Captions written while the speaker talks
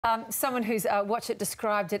Someone who's watched it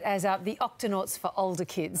described it as the Octonauts for older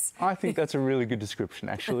kids. I think that's a really good description,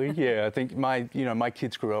 actually. Yeah, I think my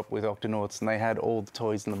kids grew up with Octonauts and they had all the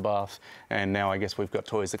toys in the bath, and now I guess we've got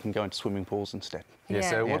toys that can go into swimming pools instead. Yeah.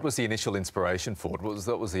 So what was the initial inspiration for it?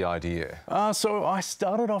 What was the idea? So I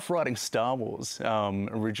started off writing Star Wars,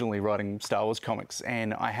 originally writing Star Wars comics,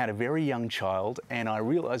 and I had a very young child, and I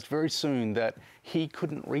realised very soon that he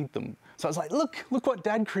couldn't read them. So I was like, look what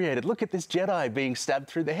Dad created. Look at this Jedi being stabbed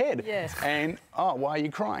through the head. Yes. And, oh, why are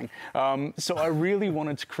you crying? So I really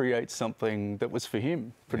wanted to create something that was for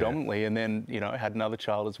him predominantly. Yeah. And then, I had another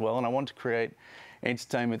child as well. And I wanted to create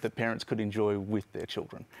entertainment that parents could enjoy with their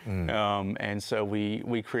children. And so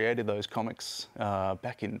we created those comics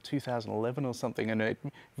back in 2011 or something, and it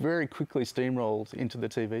very quickly steamrolled into the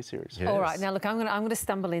TV series. Yes. All right, now look, I'm going to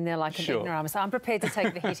stumble in there like an ignoramus. I'm prepared to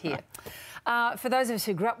take the hit here. For those of us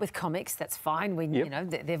who grew up with comics, that's fine.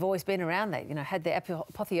 They've always been around. They had their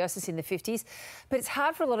apotheosis in the 50s, but it's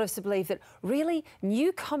hard for a lot of us to believe that really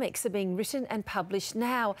new comics are being written and published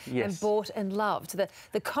now and bought and loved.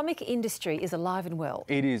 The comic industry is alive and well.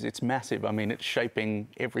 It is. It's massive. I mean, it's shaping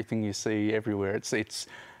everything you see everywhere.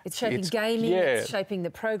 It's shaping gaming, it's shaping the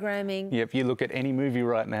programming. Yeah, if you look at any movie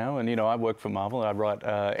right now, and, I work for Marvel, I write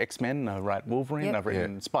X-Men, I write Wolverine, I've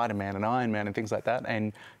written Spider-Man and Iron Man and things like that,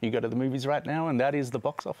 and you go to the movies right now and that is the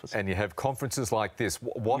box office. And you have conferences like this.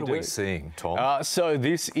 What are we seeing, Tom? So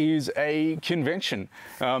this is a convention.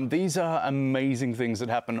 These are amazing things that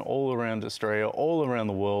happen all around Australia, all around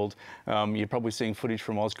the world. You're probably seeing footage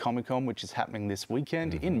from Oz Comic Con, which is happening this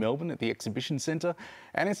weekend in Melbourne at the Exhibition Centre.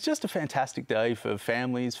 And it's just a fantastic day for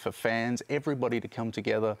families, for fans, everybody to come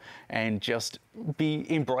together and just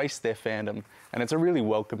embrace their fandom. And it's a really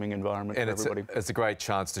welcoming environment for everybody. It's a great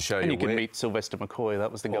chance to show you can meet Sylvester McCoy.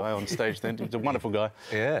 That was the guy on stage then. He's a wonderful guy.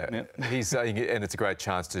 Yeah. And it's a great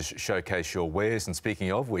chance to showcase your wares. And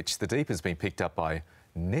speaking of which, The Deep has been picked up by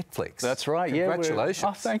Netflix. That's right. Congratulations.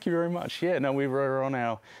 Oh, thank you very much. Yeah, no, we were on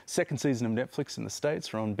our second season of Netflix in the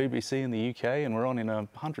States. We're on BBC in the UK, and we're on in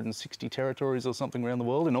 160 territories or something around the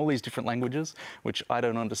world in all these different languages, which I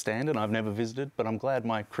don't understand and I've never visited, but I'm glad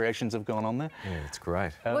my creations have gone on there. Yeah, it's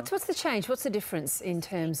great. What's the change? What's the difference in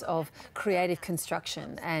terms of creative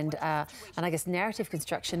construction and I guess narrative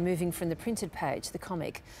construction, moving from the printed page, the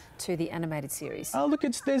comic, to the animated series? Look,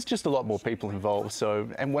 there's just a lot more people involved. So,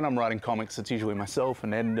 and when I'm writing comics, it's usually myself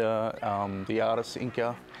and editor, the artist,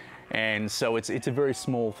 inker. And so it's a very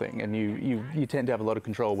small thing, and you tend to have a lot of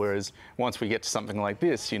control, whereas once we get to something like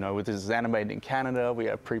this, this is animated in Canada, we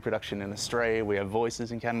have pre-production in Australia, we have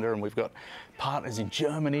voices in Canada, and we've got partners in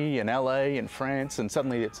Germany and LA and France, and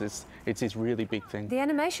suddenly it's this really big thing. The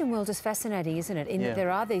animation world is fascinating, isn't it? In that there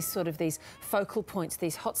are these focal points,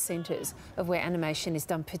 these hot centres of where animation is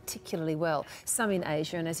done particularly well, some in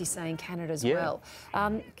Asia and, as you say, in Canada as well.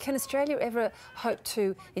 Can Australia ever hope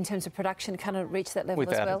to, in terms of production, kind of reach that level as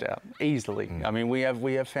well? Without a doubt. Easily. I mean, we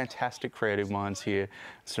have fantastic creative minds here,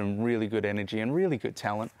 some really good energy and really good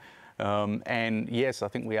talent. And yes, I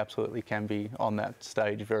think we absolutely can be on that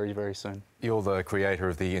stage very, very soon. You're the creator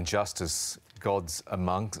of the Injustice Gods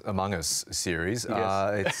Among Us series.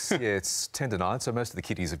 Yes. It's 10 to 9, so most of the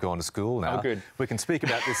kiddies have gone to school now. Oh, good. We can speak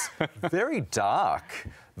about this very dark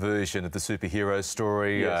version of the superhero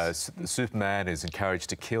story. Superman is encouraged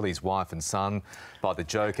to kill his wife and son by the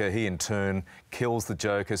Joker. He, in turn, kills the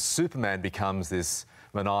Joker. Superman becomes this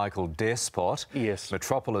maniacal despot. Yes.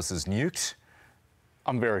 Metropolis is nuked.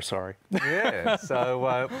 I'm very sorry. Yeah.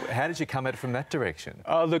 So how did you come at it from that direction?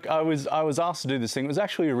 Look, I was asked to do this thing. It was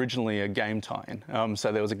actually originally a game tie-in.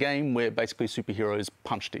 So there was a game where basically superheroes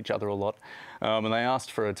punched each other a lot, and they asked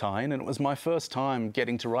for a tie-in, and it was my first time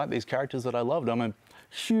getting to write these characters that I loved. I'm a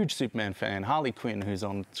huge Superman fan. Harley Quinn, who's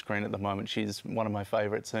on screen at the moment, she's one of my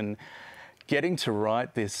favourites, and getting to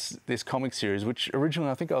write this comic series, which originally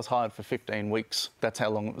I think I was hired for 15 weeks. That's how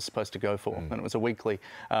long it was supposed to go for, and it was a weekly.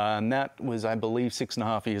 And that was, I believe,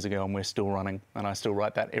 6.5 years ago, and we're still running, and I still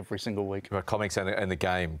write that every single week. Comics and the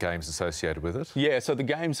games associated with it? Yeah, so the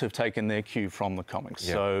games have taken their cue from the comics.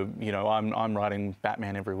 Yep. So, I'm writing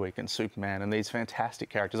Batman every week and Superman and these fantastic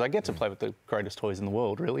characters. I get to play with the greatest toys in the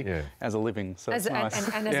world, really, as a living. So it's nice.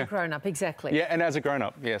 And as a grown-up, exactly. Yeah, and as a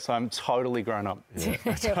grown-up, yes, I'm totally grown up.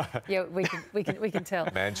 Yeah, we can tell.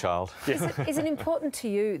 Man-child. Is it important to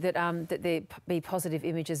you that that there be positive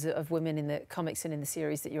images of women in the comics and in the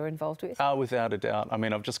series that you're involved with? Without a doubt. I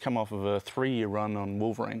mean, I've just come off of a 3-year run on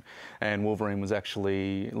Wolverine, and Wolverine was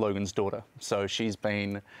actually Logan's daughter. So she's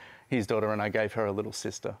been his daughter, and I gave her a little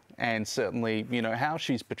sister. And certainly, you know, how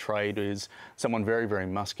she's portrayed is someone very, very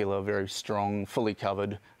muscular, very strong, fully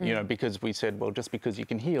covered, you know, because we said, well, just because you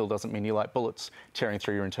can heal doesn't mean you like bullets tearing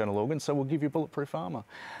through your internal organs, so we'll give you bulletproof armour.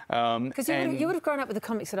 Because you would have grown up with the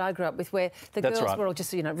comics that I grew up with, where the girls right. were all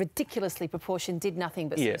just, you know, ridiculously proportioned, did nothing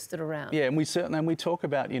but sort of stood around. Yeah, and we talk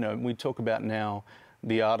about, you know, we talk about now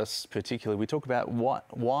the artists particularly, we talk about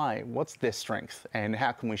what's their strength and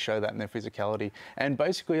how can we show that in their physicality. And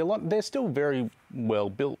basically they're still very well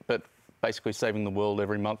built, but basically saving the world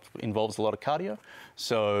every month involves a lot of cardio.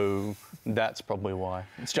 So that's probably why.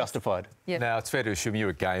 It's justified. Yep. Now, it's fair to assume you're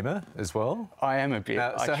a gamer as well? I am a bit.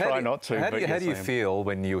 I try not to. How do you feel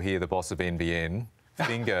when you hear the boss of NBN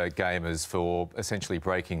finger gamers for essentially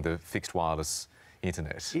breaking the fixed wireless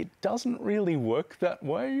internet? It doesn't really work that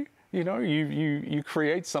way. You know, you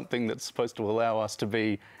create something that's supposed to allow us to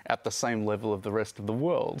be at the same level of the rest of the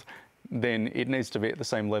world, then it needs to be at the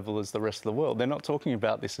same level as the rest of the world. They're not talking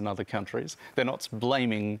about this in other countries. They're not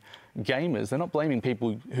blaming gamers. They're not blaming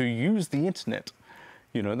people who use the internet.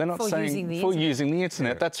 You know, they're not saying using the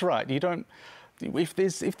internet. That's right. You don't. If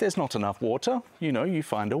there's not enough water, you know, you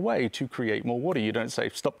find a way to create more water. You don't say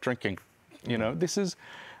stop drinking. You know,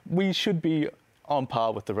 we should be on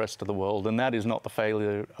par with the rest of the world, and that is not the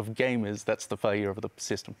failure of gamers, that's the failure of the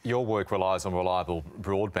system. Your work relies on reliable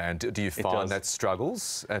broadband. Do you find that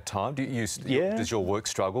struggles at times? Does your work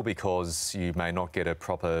struggle because you may not get a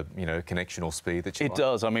proper, you know, connection or speed that you like? It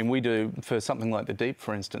does. I mean, we do, for something like The Deep,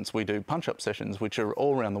 for instance, we do punch-up sessions, which are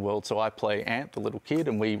all around the world. So I play Ant, the little kid,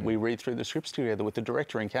 and we read through the scripts together with the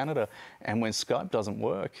director in Canada. And when Skype doesn't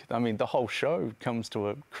work, I mean, the whole show comes to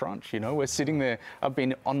a crunch, you know. We're sitting there, I've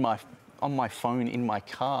been on my phone in my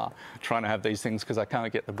car trying to have these things because I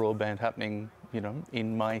can't get the broadband happening, you know,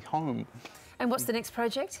 in my home. And what's the next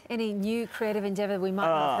project? Any new creative endeavour we might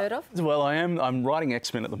not have heard of? Well, I'm writing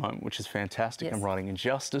X-Men at the moment, which is fantastic. Yes. I'm writing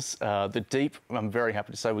Injustice. The Deep, I'm very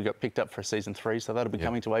happy to say we got picked up for season 3, so that'll be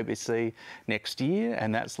coming to ABC next year,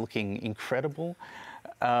 and that's looking incredible.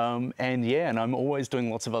 And I'm always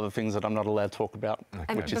doing lots of other things that I'm not allowed to talk about,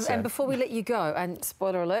 which is sad. And before we let you go, and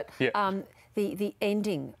spoiler alert, the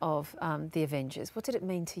ending of The Avengers, what did it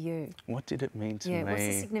mean to you? What did it mean to me? What's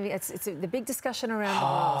the significance? It's the big discussion around the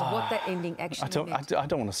world of what that ending actually meant. I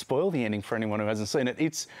don't want to spoil the ending for anyone who hasn't seen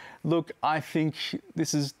it. Look, I think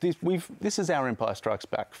this is our Empire Strikes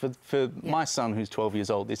Back. For my son, who's 12 years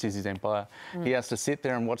old, this is his empire. He has to sit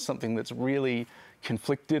there and watch something that's really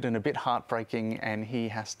conflicted and a bit heartbreaking, and he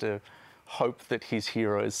has to hope that his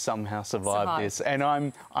heroes somehow survive this. And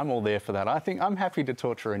I'm all there for that. I think I'm happy to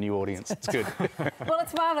torture a new audience. It's good. Well,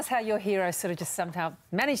 it's marvellous how your heroes sort of just somehow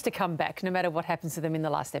manage to come back no matter what happens to them in the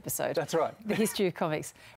last episode. That's right. The history of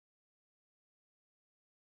comics.